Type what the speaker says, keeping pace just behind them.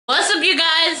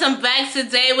guys, I'm back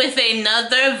today with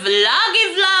another vloggy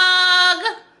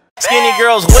vlog. Skinny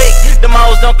girls weak, them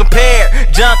hoes don't compare.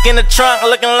 Junk in the trunk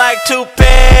looking like 2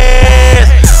 pairs.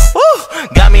 Woo,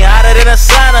 got me hotter than a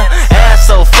sauna. Ass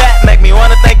so fat, make me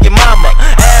wanna thank your mama.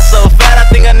 Ass so fat, I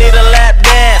think I need a lap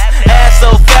dance. Ass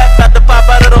so fat, about to pop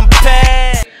out of them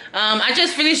pants. I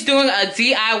just finished doing a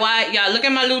DIY. Y'all, look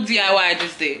at my little DIY I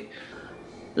just did.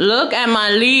 Look at my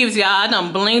leaves, y'all. I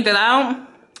done blinged it out.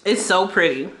 It's so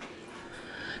pretty.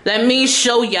 Let me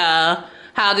show y'all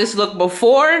how this looked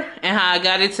before and how I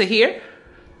got it to here.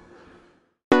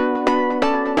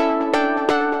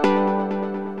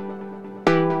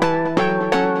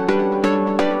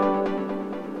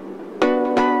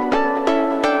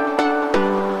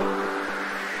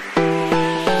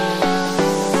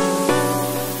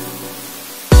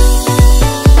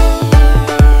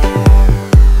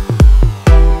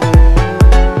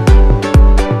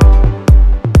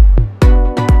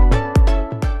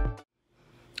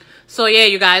 So yeah,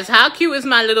 you guys, how cute is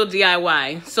my little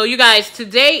DIY? So you guys,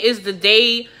 today is the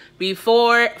day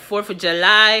before 4th of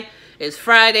July. It's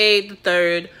Friday the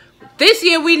 3rd. This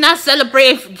year we not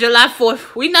celebrating July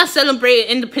 4th. We not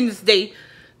celebrating Independence Day.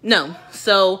 No.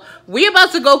 So we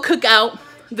about to go cook out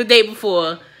the day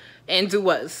before and do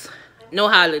us. No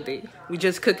holiday. We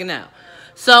just cooking out.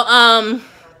 So I'm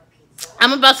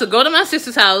about to go to my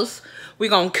sister's house. We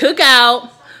gonna cook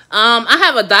out. I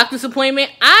have a doctor's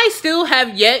appointment. I still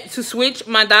have yet to switch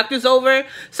my doctors over.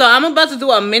 So I'm about to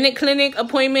do a minute clinic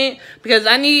appointment because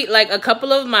I need like a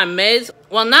couple of my meds.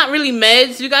 Well, not really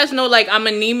meds. You guys know like I'm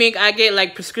anemic. I get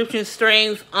like prescription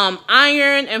strength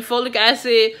iron and folic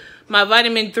acid, my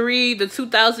vitamin 3, the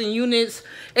 2,000 units.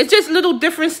 It's just little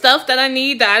different stuff that I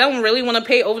need that I don't really want to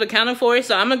pay over the counter for.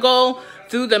 So I'm going to go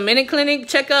through the minute clinic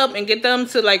checkup and get them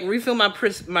to like refill my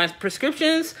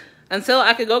prescriptions. Until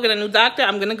I could go get a new doctor,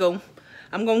 I'm going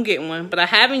to get one. But I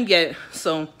haven't yet.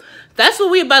 So that's what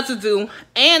we're about to do.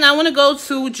 And I want to go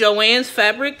to Joann's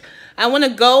Fabric. I want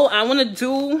to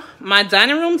do my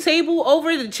dining room table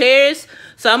over the chairs.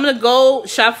 So I'm going to go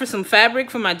shop for some fabric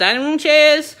for my dining room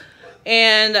chairs.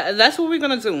 And that's what we're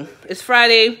going to do. It's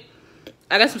Friday.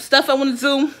 I got some stuff I want to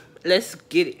do. Let's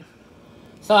get it.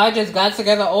 So I just got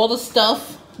together all the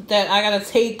stuff that I got to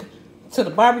take to the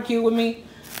barbecue with me.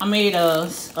 I made a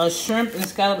shrimp and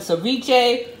scallop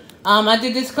ceviche. I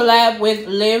did this collab with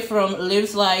Liv from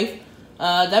Liv's Life.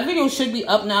 That video should be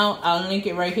up now. I'll link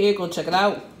it right here. Go check it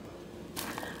out.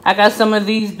 I got some of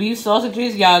these beef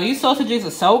sausages. Y'all, these sausages are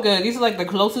so good. These are like the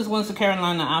closest ones to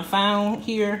Carolina I found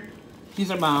here. These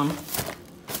are bomb.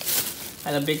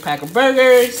 Had a big pack of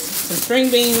burgers, some string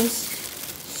beans,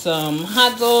 some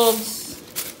hot dogs,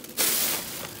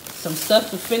 some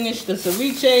stuff to finish the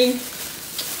ceviche.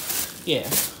 Yeah,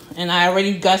 and I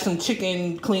already got some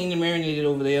chicken cleaned and marinated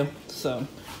over there. So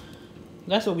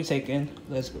that's what we taking.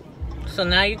 Let's go. So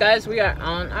now, you guys, we are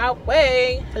on our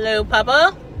way. Hello,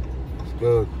 Papa. It's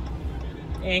good.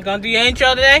 You ain't gonna do your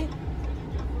intro today?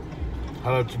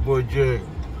 How about your boy Jay?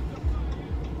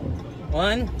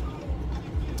 One.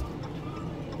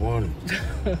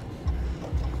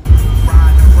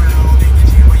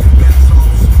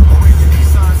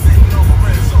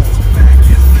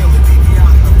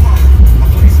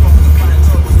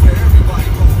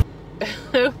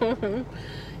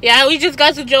 Yeah, we just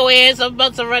got to Joann's. I'm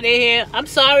about to run in here. I'm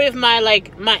sorry if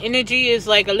my energy is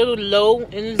like a little low in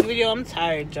this video. I'm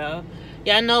tired, y'all.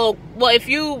 Yeah, I know. Well, if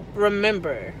you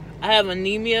remember, I have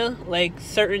anemia, like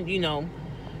certain, you know,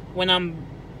 when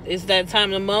it's that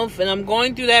time of the month, and I'm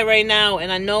going through that right now,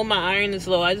 and I know my iron is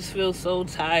low. I just feel so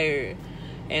tired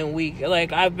and weak.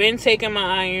 Like, I've been taking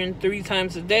my iron 3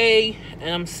 times a day, and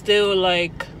I'm still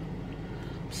like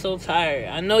so tired.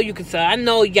 I know you can tell. I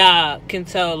know y'all can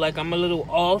tell like I'm a little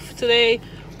off today,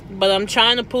 but I'm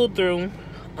trying to pull through.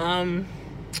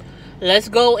 Let's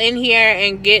go in here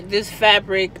and get this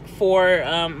fabric for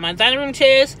my dining room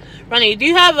chairs. Ronnie, do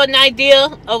you have an idea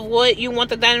of what you want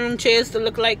the dining room chairs to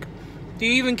look like? Do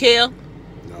you even care?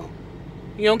 No.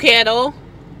 You don't care at all?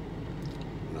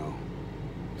 No.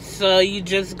 So you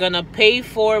just gonna pay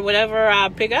for whatever I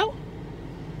pick out?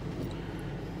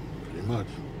 Pretty much.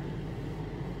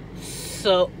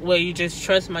 So, will you just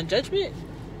trust my judgment?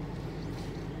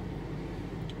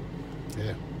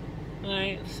 Yeah.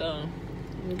 Alright, so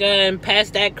go ahead and pass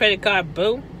that credit card,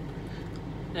 boo.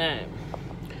 Alright.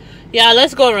 Yeah,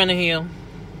 let's go around the hill.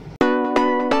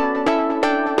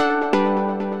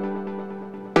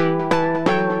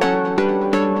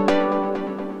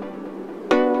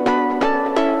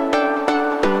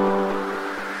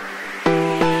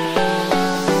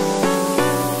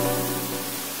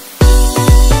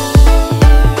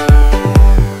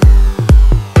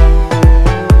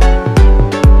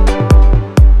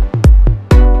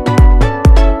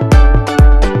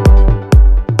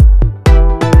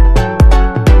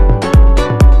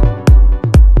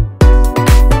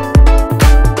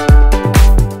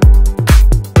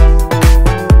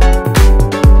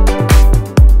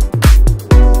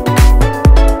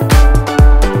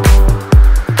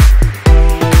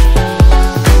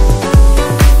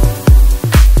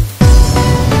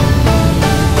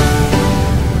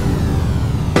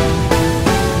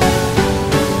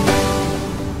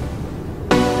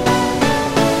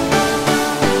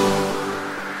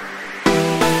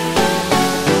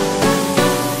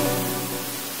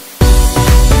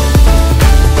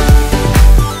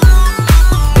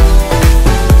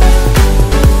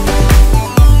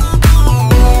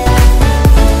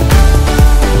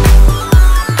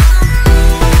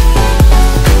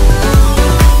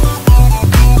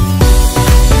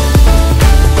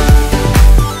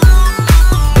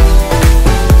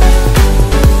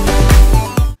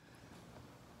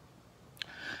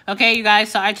 Okay, you guys,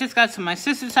 so I just got to my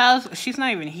sister's house. She's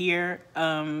not even here.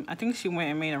 I think she went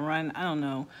and made a run. I don't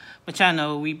know. But y'all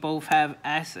know we both have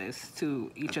access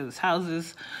to each other's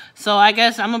houses. So I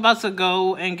guess I'm about to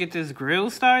go and get this grill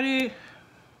started.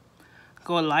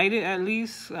 Go light it at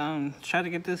least. Try to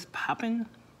get this popping.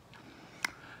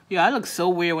 Yeah, I look so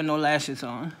weird with no lashes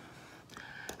on.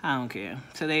 I don't care.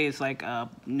 Today is like a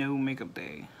no makeup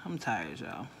day. I'm tired,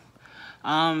 y'all.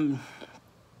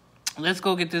 Let's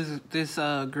go get this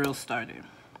grill started.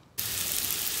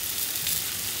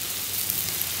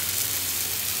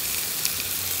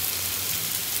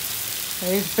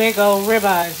 These big old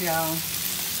ribeyes, y'all.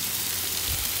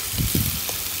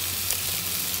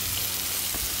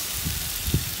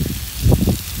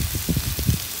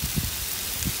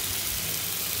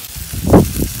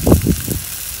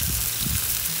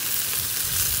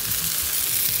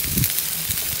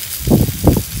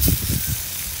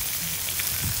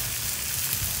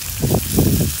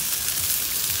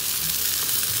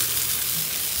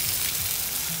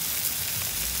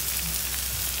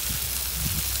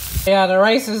 Yeah, the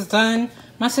rice is done.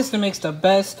 My sister makes the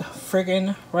best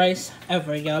friggin' rice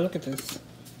ever, y'all. Look at this.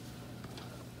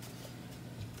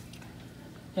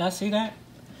 Y'all see that?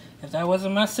 If that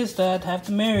wasn't my sister, I'd have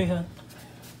to marry her.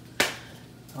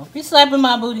 Don't be slapping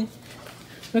my booty.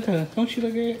 Look at her. Don't you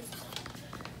look at it?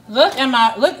 Look at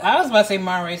my... Look, I was about to say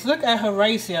my rice. Look at her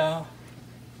rice, y'all.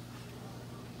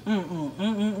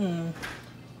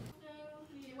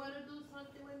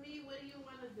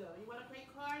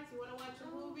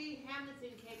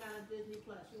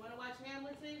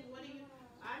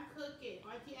 I'm cooking.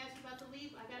 Auntie asked you about to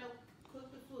leave. I gotta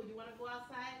cook the food. You wanna go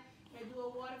outside and do a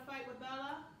water fight with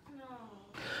Bella? No.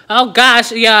 Oh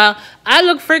gosh, y'all. I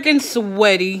look freaking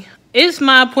sweaty. It's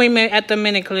my appointment at the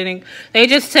minute clinic. They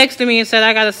just texted me and said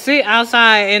I gotta sit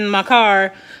outside in my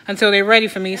car until they're ready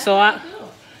for me. That's so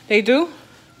they do?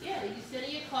 Yeah, you sit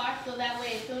in your car so that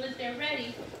way as soon as they're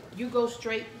ready, you go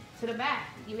straight to the back.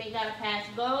 You ain't gotta pass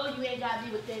go. You ain't gotta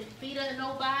be within feet of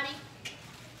nobody.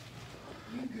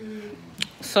 You good.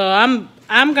 So I'm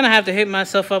gonna have to hit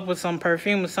myself up with some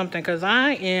perfume or something because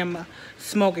I am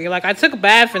smoky. Like I took a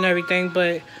bath and everything,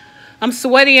 but I'm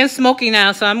sweaty and smoky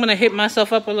now. So I'm gonna hit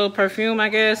myself up with a little perfume, I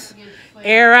guess.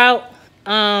 Air out.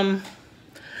 I'm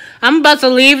about to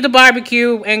leave the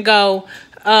barbecue and go.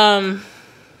 Yeah,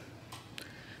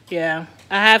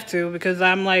 I have to because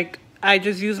I'm like I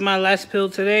just used my last pill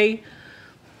today.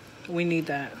 We need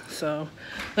that. So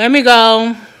let me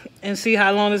go and see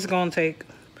how long this is gonna take.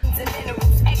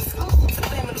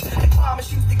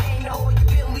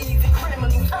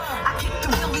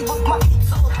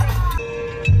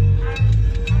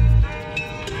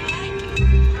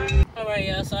 Alright,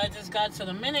 yeah, so I just got to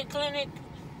the minute clinic.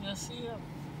 You'll see it.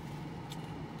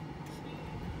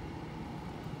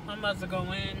 I'm about to go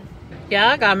in. Yeah,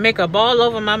 I got makeup all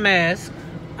over my mask.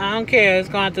 I don't care. It's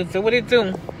going to do what it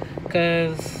do.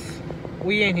 Because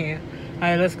we in here.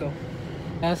 Alright, let's go.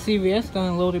 CVS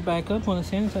gonna load it back up on the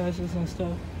sanitizers and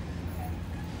stuff.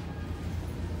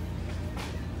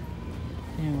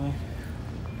 Anyway.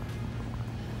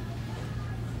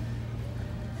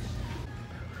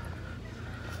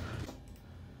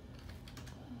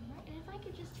 If I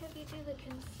could just take you through the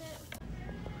consent.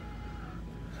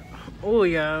 Oh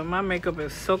yeah, my makeup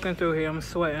is soaking through here. I'm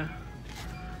sweating.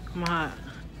 I'm hot.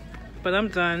 But I'm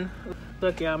done.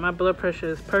 Look y'all, my blood pressure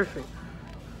is perfect.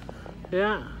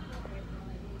 Yeah.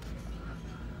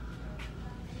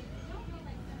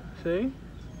 See?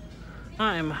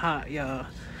 I am hot, y'all.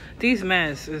 These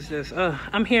masks is just,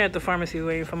 I'm here at the pharmacy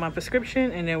waiting for my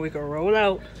prescription, and then we can roll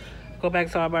out, go back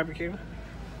to our barbecue.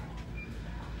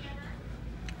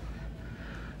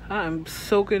 I'm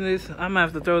soaking this. I'm gonna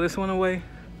have to throw this one away.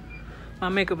 My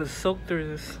makeup is soaked through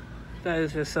this. That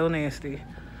is just so nasty.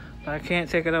 But I can't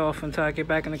take it off until I get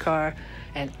back in the car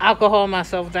and alcohol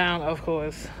myself down, of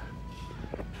course.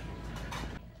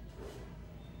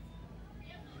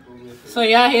 So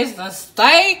y'all, here's the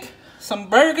steak, some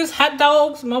burgers, hot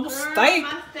dogs, more steak.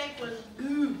 My steak was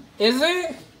good. Is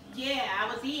it? Yeah,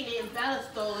 I was eating it and Bella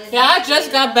stole it. Yeah, I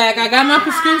just got back. I got my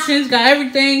prescriptions, got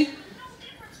everything.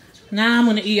 Now I'm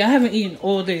gonna eat. I haven't eaten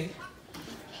all day.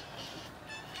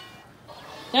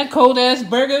 That cold ass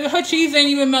burger, her cheese ain't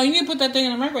even melt. You need to put that thing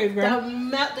in the microwave, girl.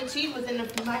 The cheese was in the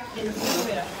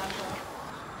refrigerator.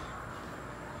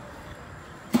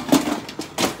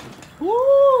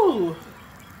 Woo!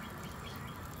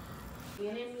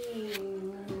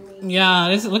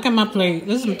 Yeah, look at my plate.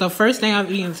 This is the first thing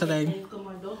I've eaten today.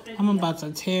 I'm about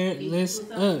to tear this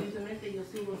up.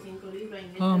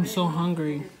 Oh, I'm so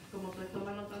hungry.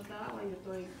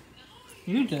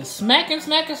 You just smacking. Is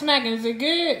it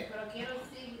good?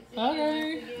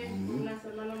 Okay.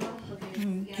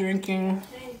 drinking.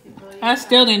 I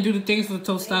still didn't do the things for the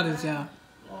tostadas, y'all.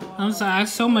 I'm sorry,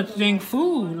 so much dang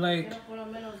food. Like, I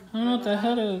don't know what the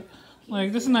hell to,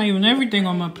 like, this is not even everything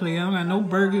on my plate. I don't got no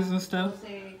burgers and stuff.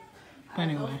 But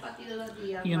anyway,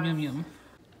 yum, yum, yum.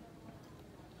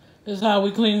 This is how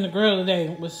we clean the grill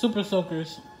today with super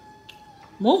soakers.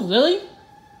 Move, Lily.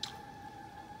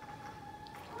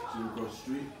 Across the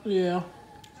street? Yeah.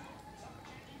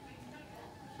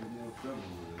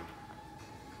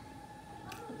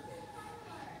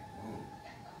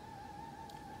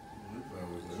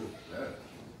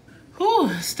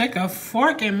 Ooh, stick a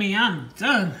fork in me, I'm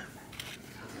done.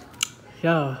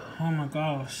 Yo, oh my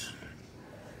gosh.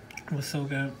 It was so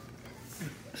good.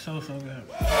 So good.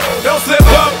 Don't slip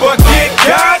up or get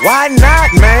caught. Why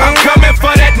not, man? I'm coming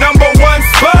for that #1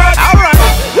 spot. All right.